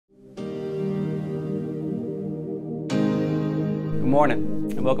morning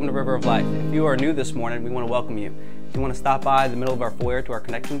and welcome to River of Life. If you are new this morning, we want to welcome you. If you want to stop by the middle of our foyer to our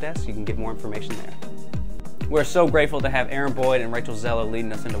connection desk, you can get more information there. We're so grateful to have Aaron Boyd and Rachel Zello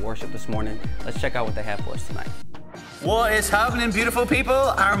leading us into worship this morning. Let's check out what they have for us tonight. What is happening, beautiful people?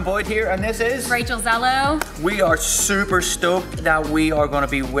 Aaron Boyd here, and this is Rachel Zello. We are super stoked that we are going to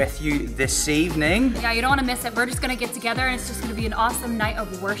be with you this evening. Yeah, you don't want to miss it. We're just going to get together and it's just going to be an awesome night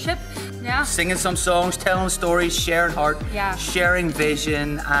of worship. Yeah. Singing some songs, telling stories, sharing heart, sharing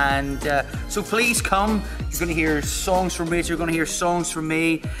vision, and so please come. You're going to hear songs from Rachel, you're going to hear songs from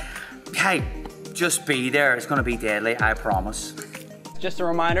me. Hey, just be there. It's going to be deadly, I promise. Just a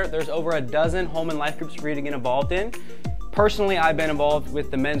reminder, there's over a dozen home and life groups for you to get involved in. Personally, I've been involved with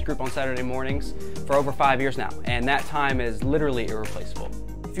the men's group on Saturday mornings for over 5 years now, and that time is literally irreplaceable.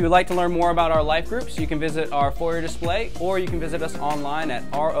 If you would like to learn more about our life groups, you can visit our foyer display, or you can visit us online at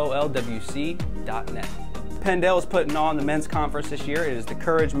rolwc.net. Pendale is putting on the men's conference this year. It is the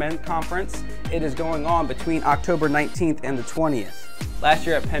Courage Men's Conference. It is going on between October 19th and the 20th. Last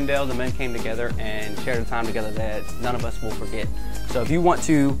year at Pendale, the men came together and shared a time together that none of us will forget. So if you want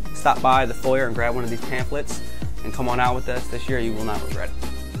to stop by the foyer and grab one of these pamphlets and come on out with us this year, you will not regret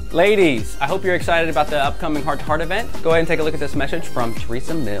it. Ladies, I hope you're excited about the upcoming Heart to Heart event. Go ahead and take a look at this message from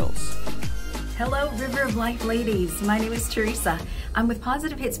Teresa Mills. Hello, River of Life ladies. My name is Teresa. I'm with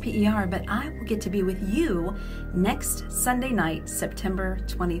Positive Hits PER, but I will get to be with you next Sunday night, September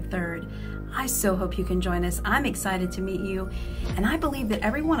 23rd. I so hope you can join us. I'm excited to meet you, and I believe that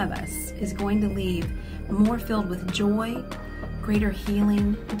every one of us is going to leave more filled with joy, greater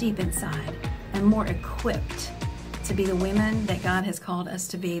healing deep inside, and more equipped to be the women that God has called us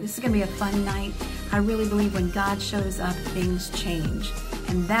to be. This is going to be a fun night. I really believe when God shows up, things change.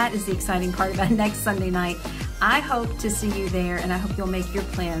 And that is the exciting part about next Sunday night. I hope to see you there, and I hope you'll make your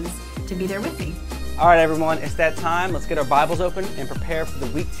plans to be there with me. All right, everyone, it's that time. Let's get our Bibles open and prepare for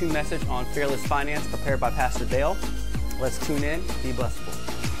the Week 2 message on Fearless Finance, prepared by Pastor Dale. Let's tune in. Be blessed.